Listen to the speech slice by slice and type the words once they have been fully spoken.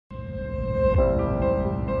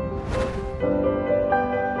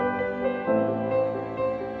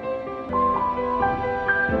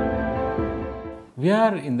We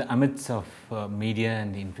are in the amidst of media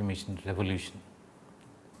and information revolution.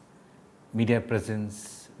 Media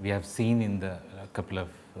presence we have seen in the couple of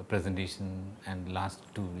presentation and last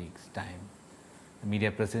 2 weeks time. The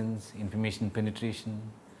media presence, information penetration,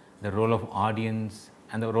 the role of audience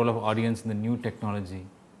and the role of audience in the new technology.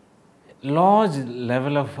 Large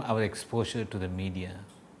level of our exposure to the media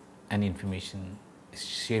and information is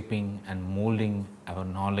shaping and molding our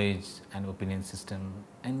knowledge and opinion system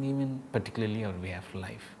and even particularly our way of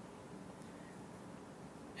life.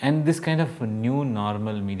 And this kind of a new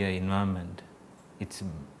normal media environment, it's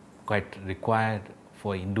quite required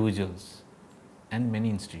for individuals and many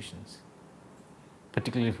institutions,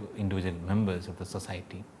 particularly for individual members of the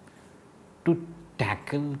society, to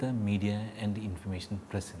tackle the media and the information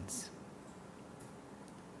presence.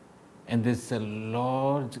 And there is a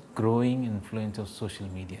large growing influence of social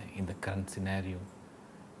media in the current scenario,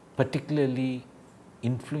 particularly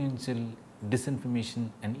influential disinformation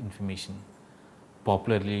and information.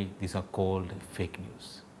 Popularly, these are called fake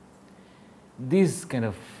news. These kind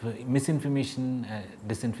of misinformation,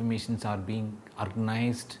 disinformations are being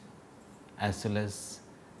organized, as well as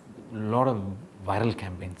a lot of viral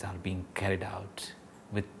campaigns are being carried out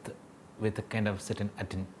with a kind of certain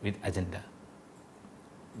agenda,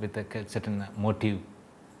 with a certain motive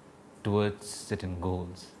towards certain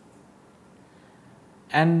goals.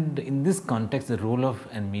 And in this context, the role of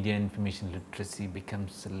media information literacy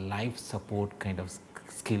becomes a life support kind of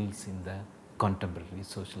skills in the contemporary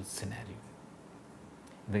social scenario.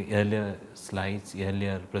 The earlier slides,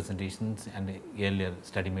 earlier presentations and earlier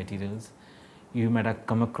study materials, you might have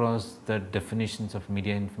come across the definitions of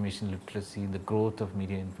media information literacy, the growth of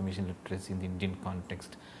media information literacy in the Indian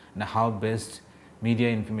context, and how best media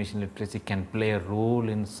information literacy can play a role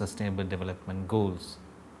in sustainable development goals.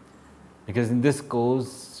 Because in this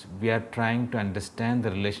course, we are trying to understand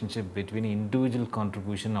the relationship between individual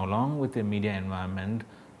contribution along with the media environment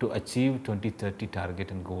to achieve 2030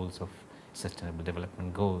 target and goals of sustainable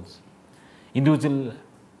development goals.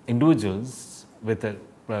 Individuals with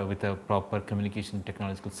a proper communication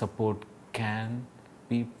technological support can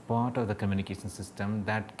be part of the communication system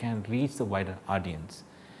that can reach the wider audience.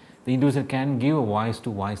 The individual can give a voice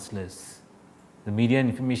to voiceless. The media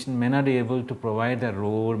information may not be able to provide the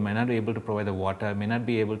road, may not be able to provide the water, may not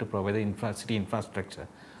be able to provide the city infrastructure,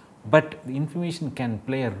 but the information can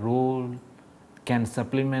play a role, can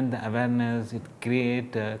supplement the awareness, it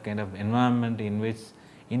create a kind of environment in which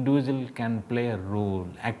individual can play a role,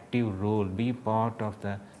 active role, be part of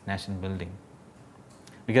the nation building.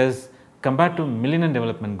 Because compared to Millennium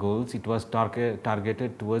Development Goals, it was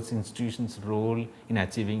targeted towards institutions' role in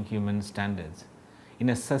achieving human standards. In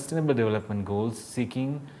a sustainable development goals,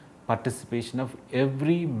 seeking participation of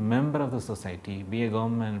every member of the society, be it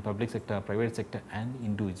government, public sector, private sector and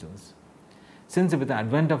individuals. Since with the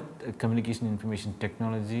advent of communication information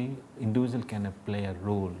technology, individual can play a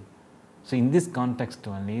role. So in this context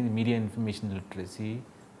only, the media information literacy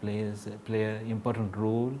plays an important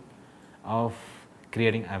role of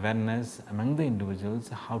creating awareness among the individuals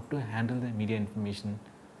how to handle the media information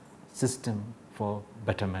system for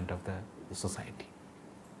betterment of the society.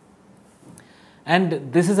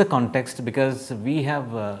 And this is a context because we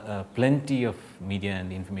have plenty of media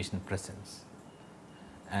and information presence,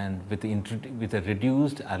 and with a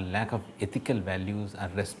reduced or lack of ethical values or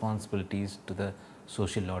responsibilities to the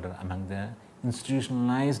social order among the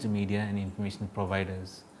institutionalized media and information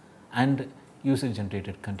providers and user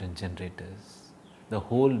generated content generators, the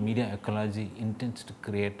whole media ecology intends to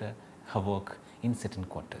create a havoc in certain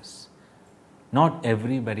quarters. Not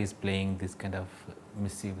everybody is playing this kind of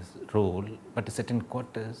mischievous role, but certain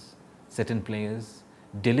quarters, certain players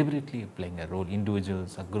deliberately playing a role,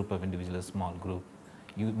 individuals, a group of individuals, a small group,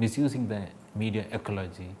 misusing the media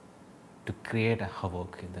ecology to create a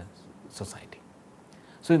havoc in the society.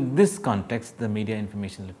 So in this context, the media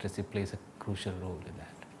information literacy plays a crucial role in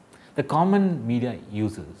that. The common media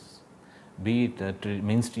users, be it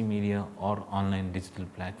mainstream media or online digital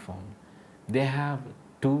platform, they have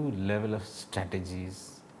two levels of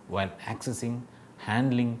strategies while accessing,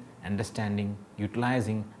 handling, understanding,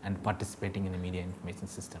 utilizing and participating in the media information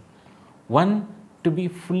system. One, to be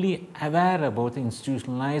fully aware about the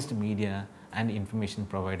institutionalized media and information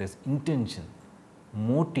providers' intention,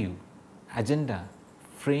 motive, agenda,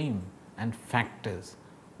 frame and factors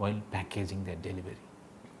while packaging their delivery.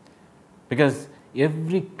 Because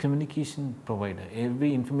every communication provider,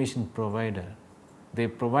 every information provider, they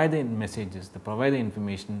provide the messages, they provide the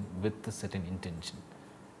information with a certain intention,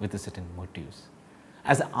 with a certain motives.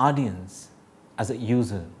 As an audience, as a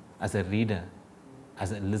user, as a reader,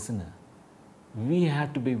 as a listener, we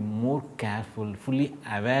have to be more careful, fully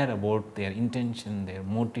aware about their intention, their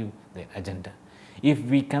motive, their agenda. If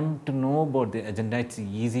we come to know about the agenda, it's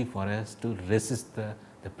easy for us to resist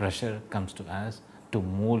the pressure comes to us to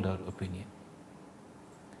mold our opinion.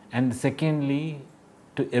 And secondly,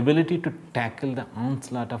 to ability to tackle the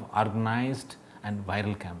onslaught of organized and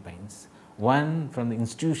viral campaigns. One, from the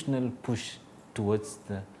institutional push towards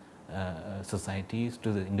the societies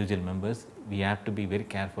to the individual members, we have to be very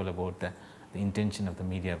careful about the intention of the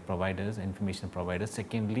media providers, information providers.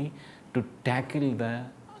 Secondly, to tackle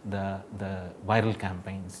the viral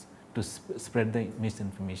campaigns to spread the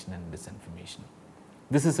misinformation and disinformation.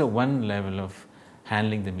 This is a one level of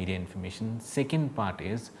handling the media information. Second part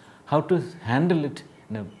is how to handle it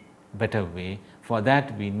in a better way. For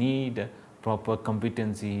that, we need proper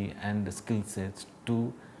competency and skill sets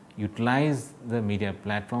to utilize the media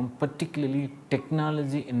platform, particularly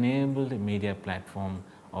technology enabled media platform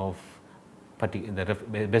of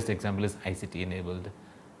the best example is ICT enabled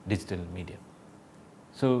digital media.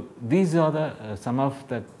 So these are the some of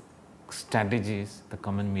the strategies the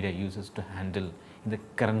common media uses to handle in the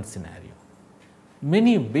current scenario.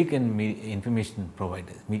 Many big and information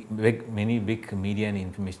providers, many big media and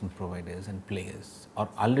information providers and players are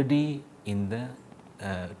already in the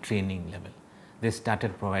training level. They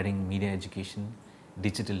started providing media education,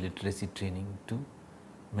 digital literacy training to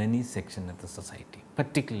many sections of the society,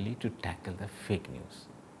 particularly to tackle the fake news.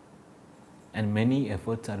 And many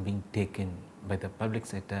efforts are being taken by the public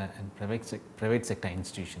sector and private sector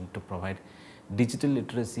institutions to provide digital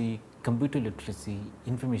literacy, computer literacy,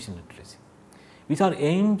 information literacy, which are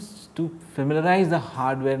aims to familiarize the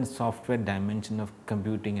hardware and software dimension of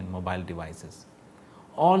computing and mobile devices.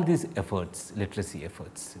 All these efforts, literacy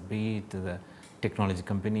efforts, be it the technology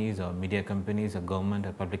companies or media companies or government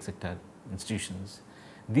or public sector institutions,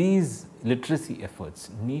 these literacy efforts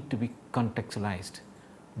need to be contextualized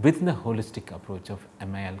within the holistic approach of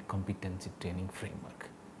MIL competency training framework,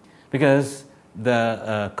 because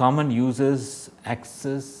the common users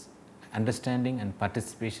access, understanding and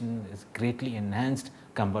participation is greatly enhanced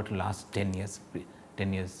compared to last 10 years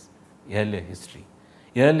earlier history.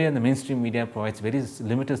 Earlier, the mainstream media provides very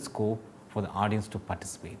limited scope for the audience to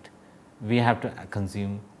participate. We have to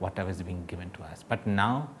consume whatever is being given to us, but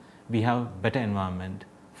now we have better environment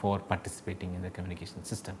for participating in the communication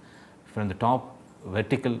system, from the top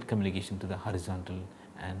vertical communication to the horizontal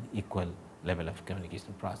and equal level of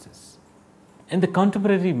communication process. In the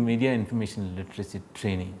contemporary media information literacy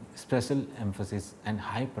training, special emphasis and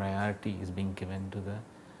high priority is being given to the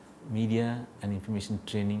media and information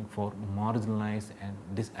training for marginalized and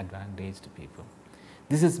disadvantaged people.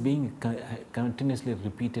 This is being continuously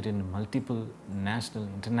repeated in multiple national,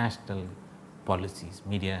 international policies,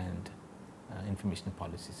 media and information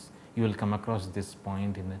policies. You will come across this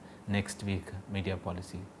point in the next week media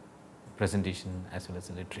policy presentation as well as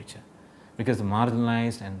the literature, because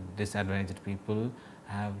marginalized and disadvantaged people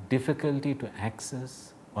have difficulty to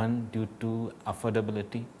access, one due to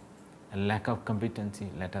affordability, a lack of competency,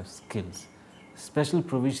 lack of skills. Special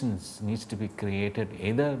provisions needs to be created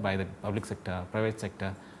either by the public sector, private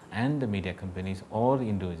sector and the media companies or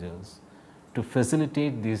individuals to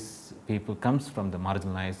facilitate these people comes from the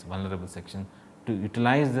marginalized vulnerable section to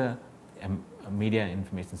utilize the media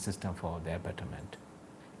information system for their betterment.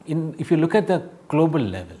 If you look at the global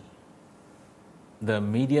level, the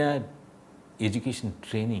media education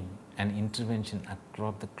training and intervention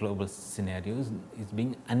across the global scenarios is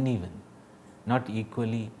being uneven, not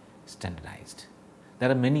equally standardized. There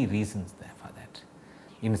are many reasons there for that.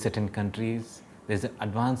 In certain countries, there is an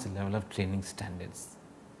advanced level of training standards,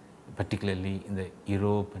 particularly in the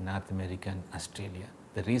Europe, North America and Australia.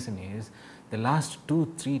 The reason is the last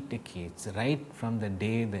 2-3 decades, right from the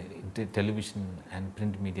day the television and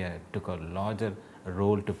print media took a larger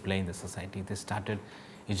role to play in the society, they started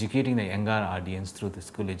educating the younger audience through the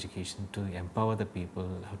school education to empower the people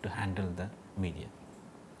how to handle the media.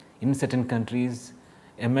 In certain countries,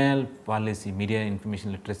 ML policy, media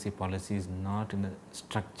information literacy policy is not in a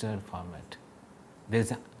structured format. There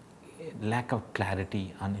is a lack of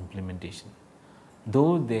clarity on implementation.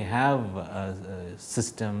 Though they have a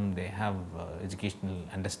system, they have educational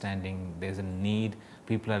understanding, there is a need,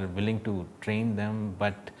 people are willing to train them,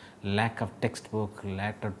 but lack of textbook,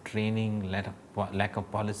 lack of training, lack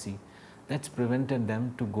of policy, that's prevented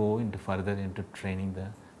them to go into further into training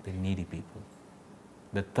the needy people.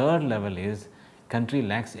 The third level is country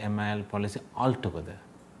lacks MIL policy altogether.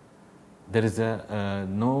 There is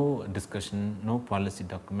no discussion, no policy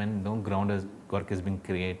document, no groundwork is being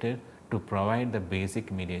created to provide the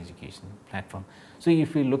basic media education platform. So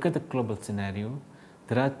if we look at the global scenario,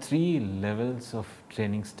 There are 3 levels of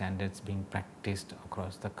training standards being practiced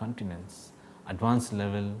across the continents: advanced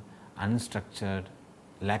level, unstructured,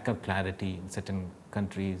 lack of clarity in certain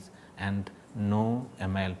countries, and no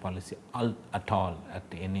MIL policy at all at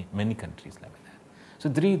many countries like that. So,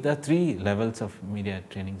 the 3 levels of media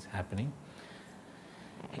trainings happening.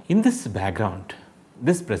 In this background,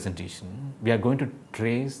 this presentation, we are going to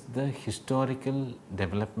trace the historical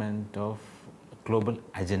development of global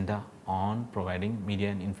agenda on providing media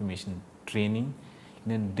and information training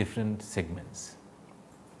in different segments.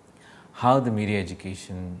 How the media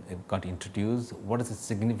education got introduced, what is the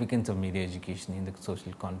significance of media education in the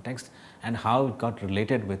social context, and how it got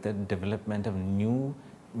related with the development of new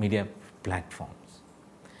media platforms.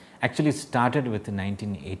 Actually, it started with the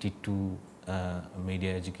 1982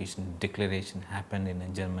 media education declaration happened in a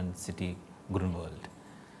German city, Grunwald.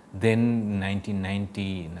 Then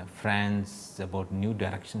 1990 in France about new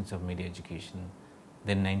directions of media education.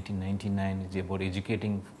 Then 1999 is about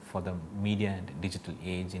educating for the media and digital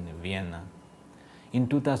age in Vienna. In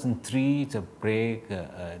 2003, it's a Prague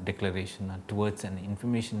declaration towards an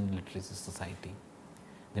information literacy society.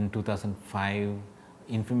 Then 2005,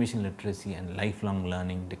 information literacy and lifelong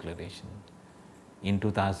learning declaration. In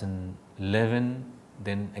 2011,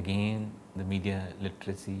 then again the media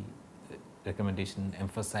literacy recommendation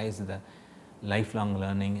emphasized the lifelong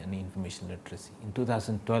learning and information literacy. In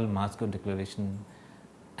 2012, Moscow Declaration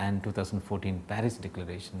and 2014 Paris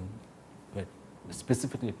Declaration were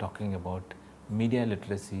specifically talking about media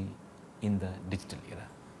literacy in the digital era.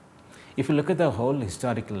 If you look at the whole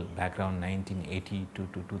historical background 1982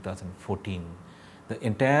 to 2014, the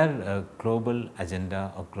entire global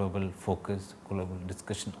agenda or global focus, global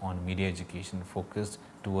discussion on media education focused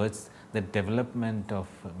towards the development of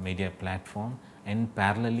media platform and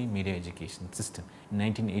parallelly media education system. In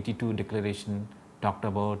 1982 declaration talked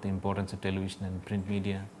about the importance of television and print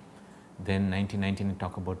media. Then 1919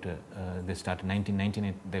 talked about, they started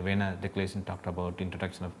 1998, the Vienna declaration talked about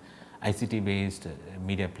introduction of ICT based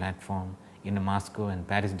media platform. In the Moscow and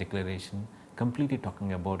Paris declaration completely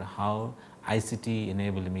talking about how ICT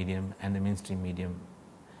enabled medium and the mainstream medium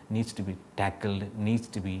needs to be tackled, needs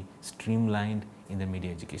to be streamlined in the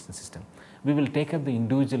media education system. We will take up the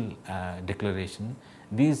individual declaration.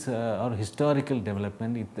 These are historical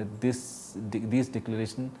development. These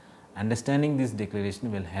declaration, understanding this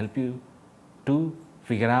declaration will help you to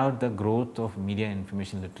figure out the growth of media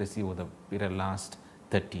information literacy over the period last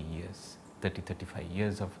 30 years, 35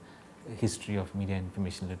 years of history of media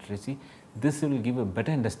information literacy. This will give a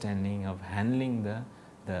better understanding of handling the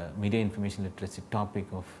media information literacy topic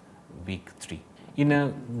of week 3. In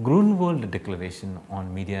a Grunwald declaration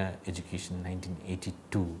on media education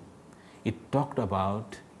 1982, it talked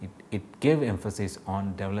about, it gave emphasis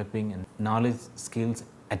on developing knowledge, skills,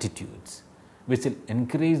 attitudes, which will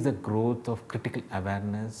encourage the growth of critical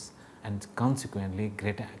awareness and consequently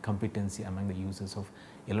greater competency among the users of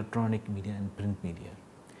electronic media and print media.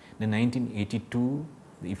 In 1982,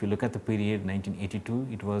 if you look at the period 1982,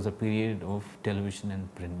 it was a period of television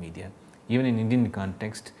and print media. Even in Indian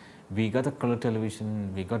context, we got a color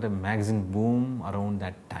television, we got a magazine boom around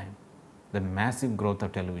that time. The massive growth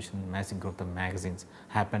of television, massive growth of magazines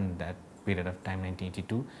happened that period of time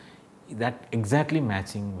 1982. That exactly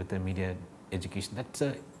matching with the media education. That's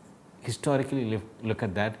a historically look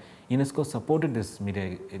at that. UNESCO supported this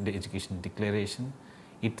media education declaration.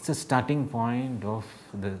 It's a starting point of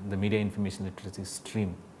the media information literacy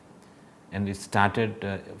stream, and it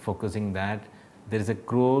started focusing that there is a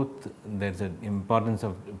growth, there is an importance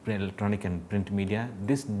of electronic and print media.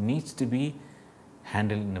 This needs to be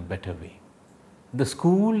handled in a better way. The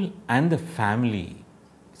school and the family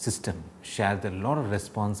system shares a lot of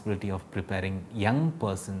responsibility of preparing young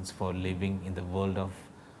persons for living in the world of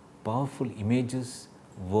powerful images,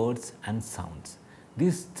 words and sounds.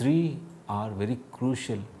 These 3 are very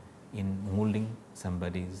crucial in molding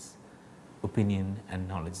somebody's opinion and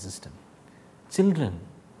knowledge system. Children,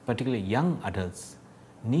 particularly young adults,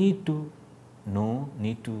 need to know,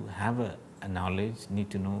 need to have a knowledge, need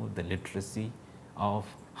to know the literacy of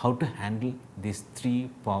how to handle these 3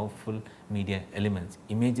 powerful media elements: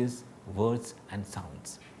 images, words and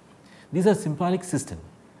sounds. These are symbolic system.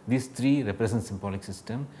 These 3 represent symbolic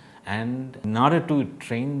system, and in order to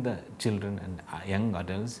train the children and young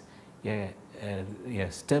adults,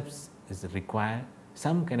 steps is required,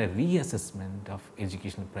 some kind of reassessment of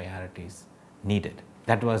educational priorities needed.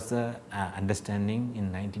 That was the understanding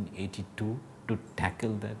in 1982 to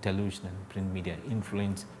tackle the television and print media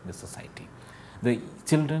influence in the society. The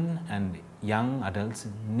children and young adults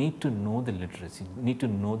need to know the literacy, need to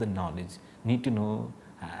know the knowledge, need to know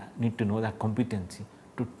the competency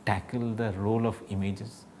to tackle the role of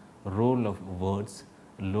images, role of words,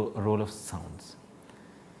 role of sounds.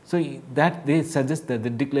 So, that they suggest that the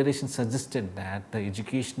declaration suggested that the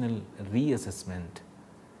educational reassessment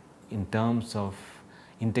in terms of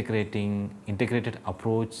integrated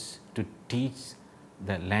approach to teach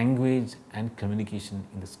the language and communication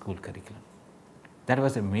in the school curriculum. That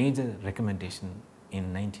was a major recommendation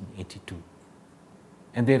in 1982.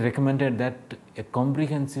 And they recommended that a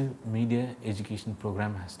comprehensive media education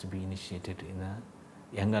program has to be initiated in a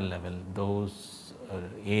younger level, those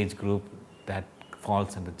age group that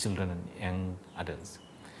falls under children and young adults.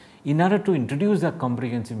 In order to introduce a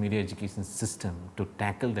comprehensive media education system to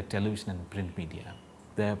tackle the television and print media,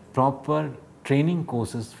 the proper training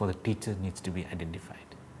courses for the teacher needs to be identified.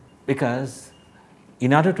 Because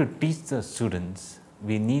in order to teach the students,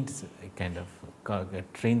 we need a kind of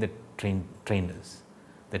trainers.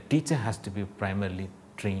 The teacher has to be primarily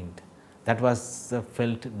trained. That was the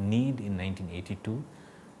felt need in 1982.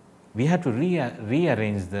 We have to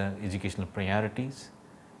rearrange the educational priorities.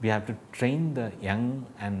 We have to train the young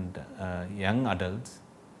and young adults,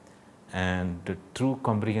 and through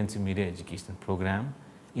comprehensive media education program.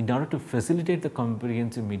 In order to facilitate the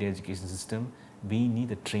comprehensive media education system, we need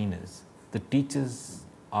the trainers. The teachers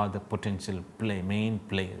are the potential main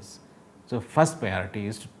players. So, first priority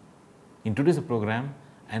is to introduce a program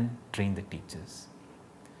and train the teachers.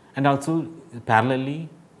 And also parallelly,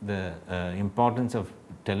 the importance of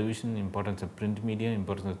television, importance of print media,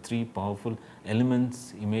 importance of three powerful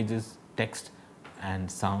elements, images, text and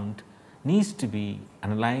sound, needs to be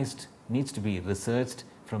analyzed, needs to be researched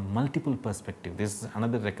from multiple perspectives. This is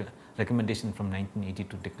another recommendation from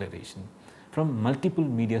 1982 declaration. From multiple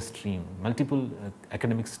media stream, multiple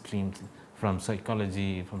academic streams, from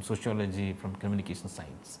psychology, from sociology, from communication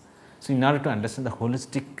science. So, in order to understand the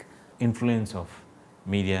holistic influence of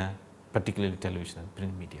media, particularly television and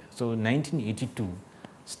print media. So, 1982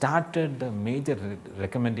 started the major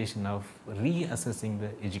recommendation of reassessing the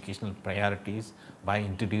educational priorities by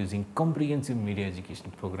introducing comprehensive media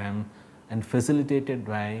education program, and facilitated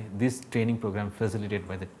by this training program facilitated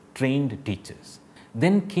by the trained teachers.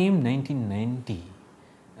 Then came 1990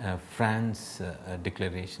 France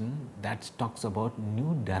declaration that talks about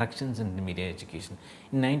new directions in the media education.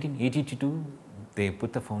 In 1982, they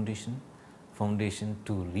put the foundation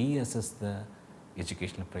to reassess the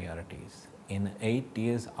educational priorities. In 8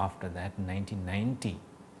 years after that, in 1990,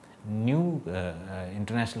 new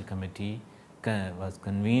international committee was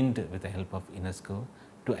convened with the help of UNESCO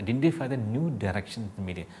to identify the new direction in the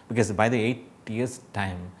media, because by the 8 years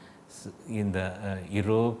time, in the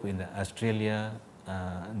Europe, in the Australia,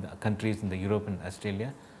 the countries in the Europe and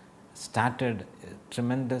Australia started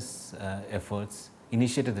tremendous efforts,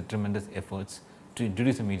 initiated the tremendous efforts to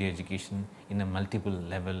introduce a media education in a multiple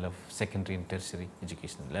level of secondary and tertiary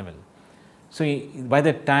education level. So, by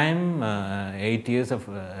the time 8 years of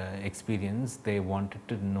experience, they wanted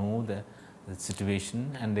to know the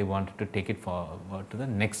situation and they wanted to take it forward to the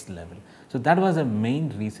next level. So, that was the main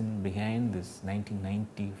reason behind this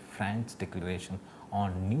 1990 France declaration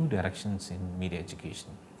on new directions in media education.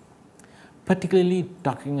 Particularly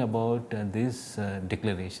talking about this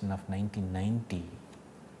declaration of 1990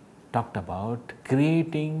 talked about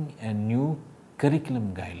creating a new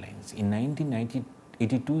curriculum guidelines. In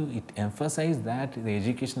 1982, it emphasized that the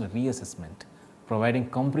educational reassessment, providing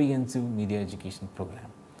comprehensive media education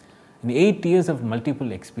program. In 8 years of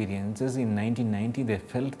multiple experiences, in 1990 they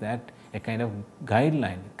felt that a kind of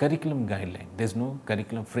guideline, curriculum guideline, there is no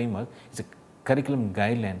curriculum framework, it is a curriculum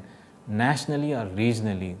guideline nationally or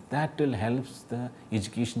regionally that will help the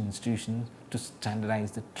education institutions to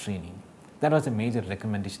standardize the training. That was a major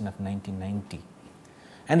recommendation of 1990.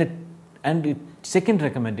 And the second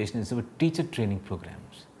recommendation is about teacher training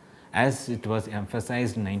programs. As it was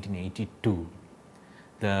emphasized in 1982,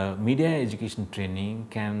 the media education training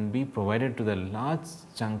can be provided to the large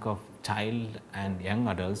chunk of child and young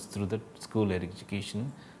adults through the school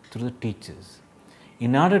education, through the teachers.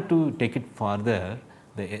 In order to take it further,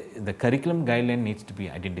 the curriculum guideline needs to be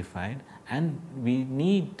identified, and we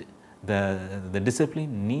need the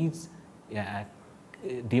discipline needs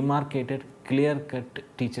demarcated, clear-cut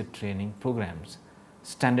teacher training programs,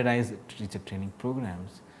 standardized teacher training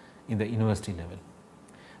programs in the university level.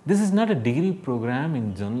 This is not a degree program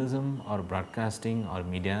in journalism or broadcasting or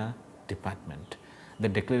media department. The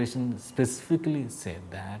declaration specifically said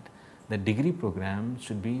that the degree program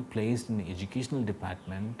should be placed in the educational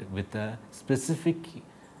department with a specific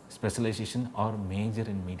specialization or major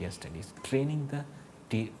in media studies, training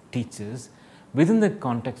the teachers within the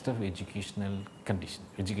context of educational condition,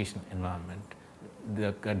 educational environment,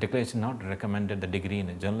 the declaration not recommended the degree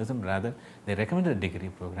in journalism, rather they recommended a degree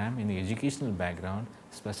program in the educational background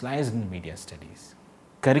specialized in media studies,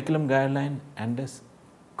 curriculum guideline and a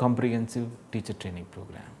comprehensive teacher training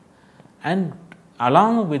program. And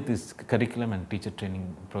along with this curriculum and teacher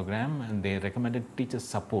training program, and they recommended teacher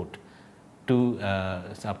support to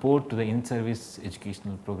support to the in-service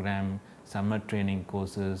educational program, summer training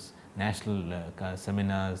courses, national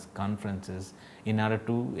seminars, conferences, in order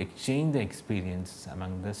to exchange the experience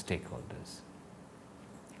among the stakeholders.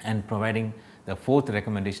 And providing, the fourth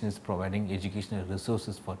recommendation is providing educational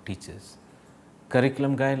resources for teachers,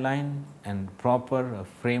 curriculum guideline and proper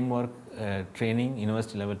framework training,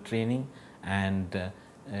 university level training, and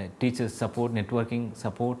teachers support, networking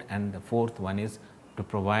support. And the fourth one is to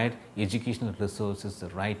provide educational resources,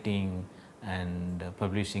 writing and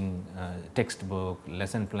publishing textbook,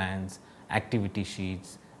 lesson plans, activity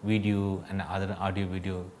sheets, video and other audio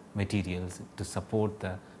video materials to support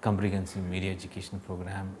the comprehensive media education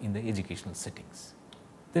program in the educational settings.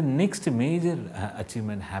 The next major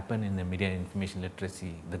achievement happened in the media information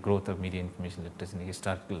literacy, the growth of media information literacy in a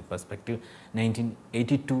historical perspective.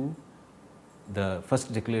 1982, the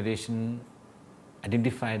first declaration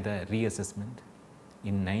identified the reassessment.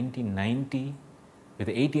 In 1990, with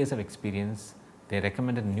 8 years of experience, they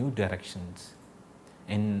recommended new directions.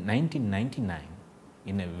 In 1999,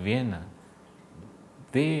 in Vienna,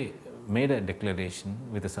 they made a declaration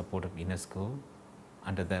with the support of UNESCO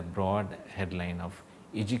under the broad headline of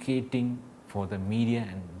educating for the media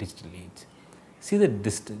and digital age. See the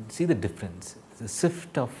difference, the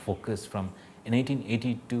shift of focus from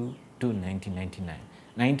 1982 to 1999.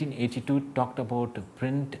 1982 talked about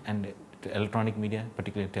print and electronic media,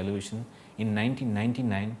 particularly television. In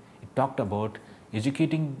 1999, it talked about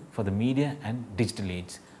educating for the media and digital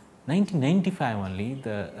age. 1995 only,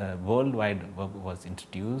 the World Wide Web was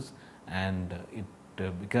introduced, and it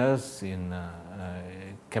because in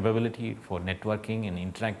capability for networking and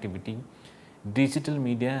interactivity, digital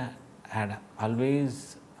media had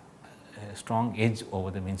always a strong edge over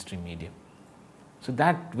the mainstream media. So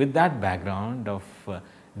that with that background of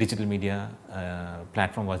digital media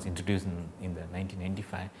platform was introduced in the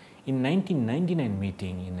 1995. In 1999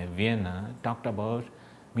 meeting in Vienna talked about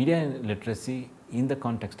media literacy in the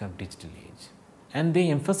context of digital age, and they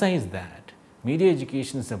emphasized that media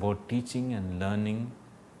education is about teaching and learning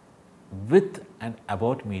with and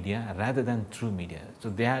about media rather than through media.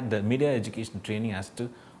 So the media education training has to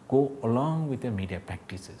go along with the media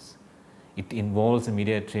practices. It involves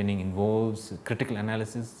media training, involves critical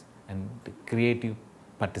analysis and creative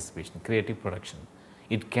participation, creative production.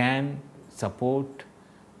 It can support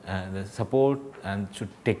and should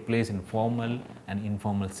take place in formal and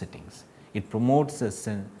informal settings. It promotes a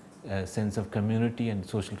sense of community and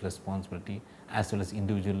social responsibility as well as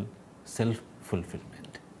individual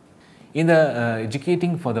self-fulfillment. In the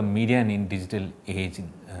educating for the media and in digital age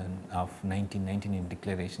of 1999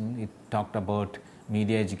 declaration, it talked about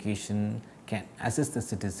media education can assist the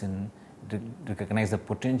citizen to recognize the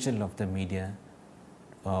potential of the media,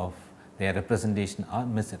 of their representation or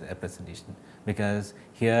misrepresentation, because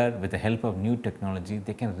here with the help of new technology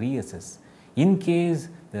they can reassess in case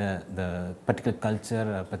the particular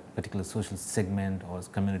culture or particular social segment or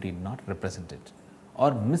community not represented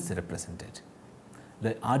or misrepresented.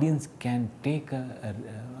 The audience can take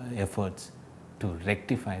efforts to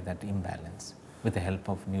rectify that imbalance with the help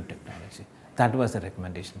of new technology. That was a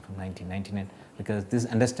recommendation from 1999, because this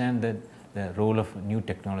understand the role of new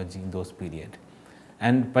technology in those period.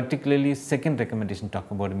 And particularly second recommendation talk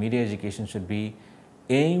about media education should be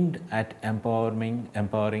aimed at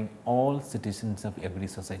empowering all citizens of every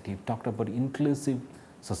society. It talked about inclusive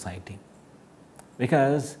society,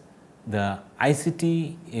 because the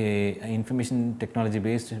ICT information technology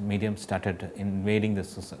based medium started invading the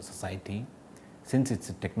society. Since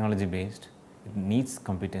it's technology based, it needs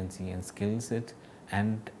competency and skill set,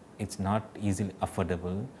 and it's not easily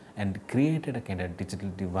affordable, and created a kind of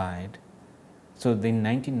digital divide. So in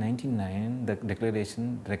 1999, the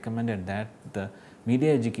declaration recommended that the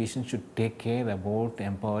media education should take care about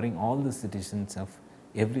empowering all the citizens of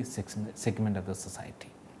every segment of the society.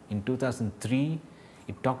 In 2003,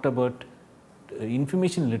 it talked about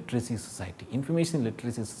information literacy society. Information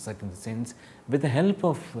literacy society in the sense, with the help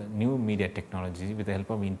of new media technology, with the help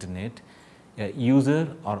of internet,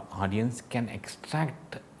 user or audience can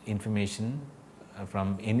extract information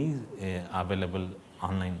from any available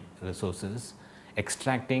online resources,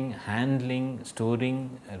 extracting, handling,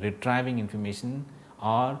 storing, retrieving information,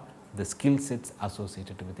 or the skill sets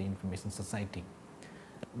associated with the information society.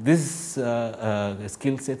 This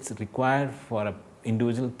skill sets required for an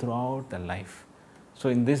individual throughout the life. So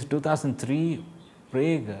in this 2003,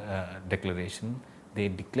 Prague Declaration, they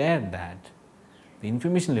declared that the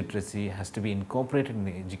information literacy has to be incorporated in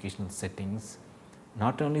the educational settings.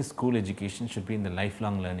 Not only school education should be in the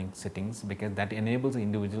lifelong learning settings, because that enables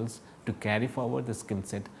individuals to carry forward the skill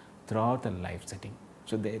set throughout the life setting.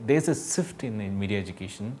 So, there is a shift in media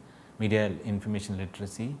education, media information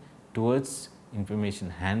literacy towards information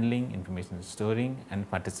handling, information storing and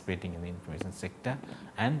participating in the information sector,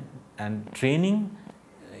 and training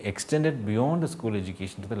extended beyond the school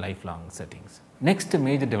education to the lifelong settings. Next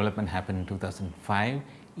major development happened in 2005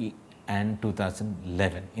 and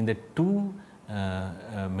 2011. In the two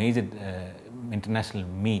major international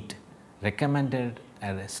meet recommended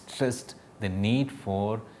and stressed the need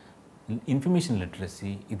for information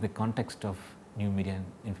literacy in the context of new media and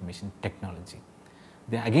information technology.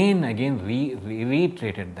 They again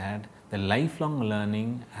reiterated that the lifelong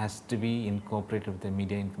learning has to be incorporated with the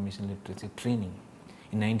media information literacy training.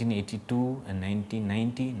 In 1982 and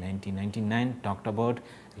 1990, 1999 talked about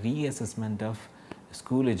reassessment of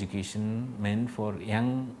school education meant for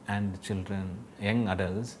young and children, young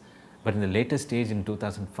adults, but in the later stage in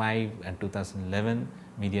 2005 and 2011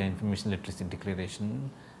 Media Information Literacy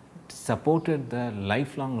Declaration supported the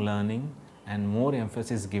lifelong learning and more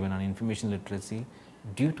emphasis given on information literacy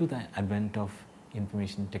due to the advent of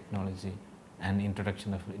information technology and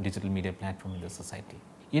introduction of digital media platform in the society.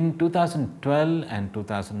 In 2012 and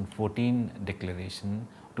 2014 declaration,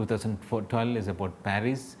 2012 is about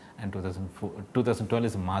Paris and 2012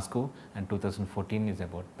 is Moscow and 2014 is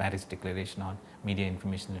about Paris Declaration on Media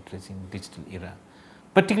Information Literacy in Digital Era.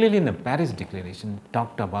 Particularly in the Paris Declaration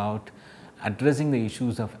talked about addressing the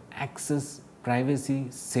issues of access, privacy,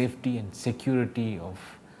 safety and security of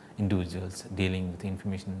individuals dealing with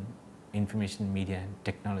information media and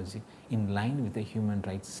technology in line with the human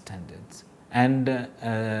rights standards. And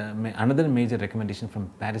another major recommendation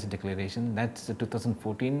from Paris Declaration, that's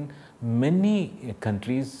 2014, many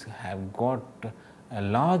countries have got a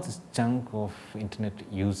large chunk of internet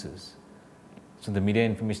users. So, the media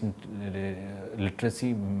information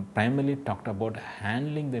literacy primarily talked about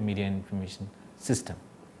handling the media information system.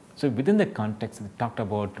 So, within the context, they talked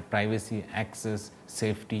about privacy, access,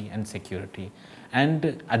 safety and security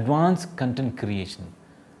and advanced content creation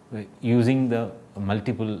using the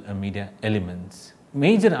multiple media elements.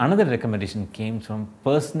 Another recommendation came from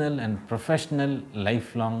personal and professional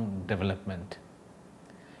lifelong development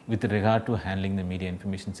with regard to handling the media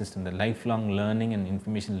information system. The lifelong learning and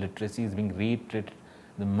information literacy is being reiterated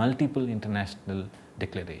in the multiple international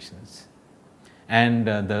declarations. And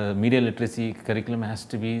the media literacy curriculum has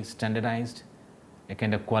to be standardized. A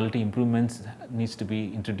kind of quality improvements needs to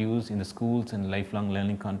be introduced in the schools and lifelong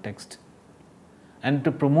learning context. And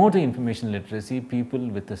to promote the information literacy, people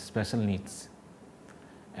with the special needs,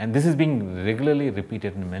 and this is being regularly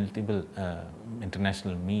repeated in multiple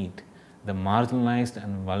international meet, the marginalized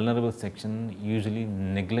and vulnerable section usually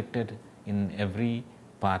neglected in every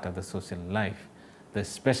part of the social life. The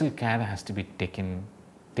special care has to be taken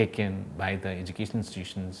by the education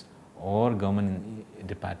institutions or government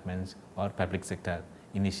departments or public sector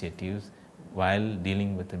initiatives while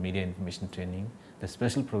dealing with the media information training. The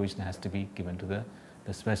special provision has to be given to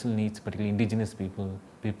the special needs, particularly indigenous people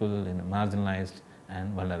in the marginalized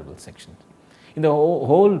and vulnerable sections. In the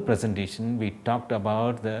whole presentation, we talked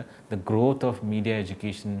about the growth of media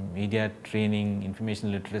education, media training,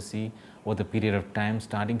 information literacy over the period of time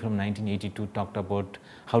starting from 1982, talked about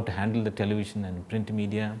how to handle the television and print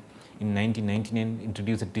media. In 1999,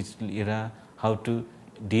 introduced a digital era, how to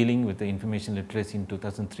dealing with the information literacy in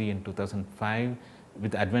 2003 and 2005.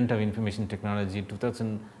 With the advent of information technology,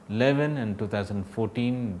 2011 and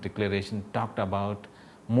 2014 declaration talked about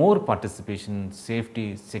more participation,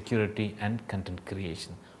 safety, security and content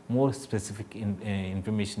creation, more specific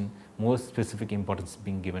information, more specific importance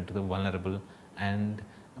being given to the vulnerable and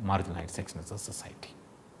marginalized sections of society.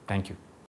 Thank you.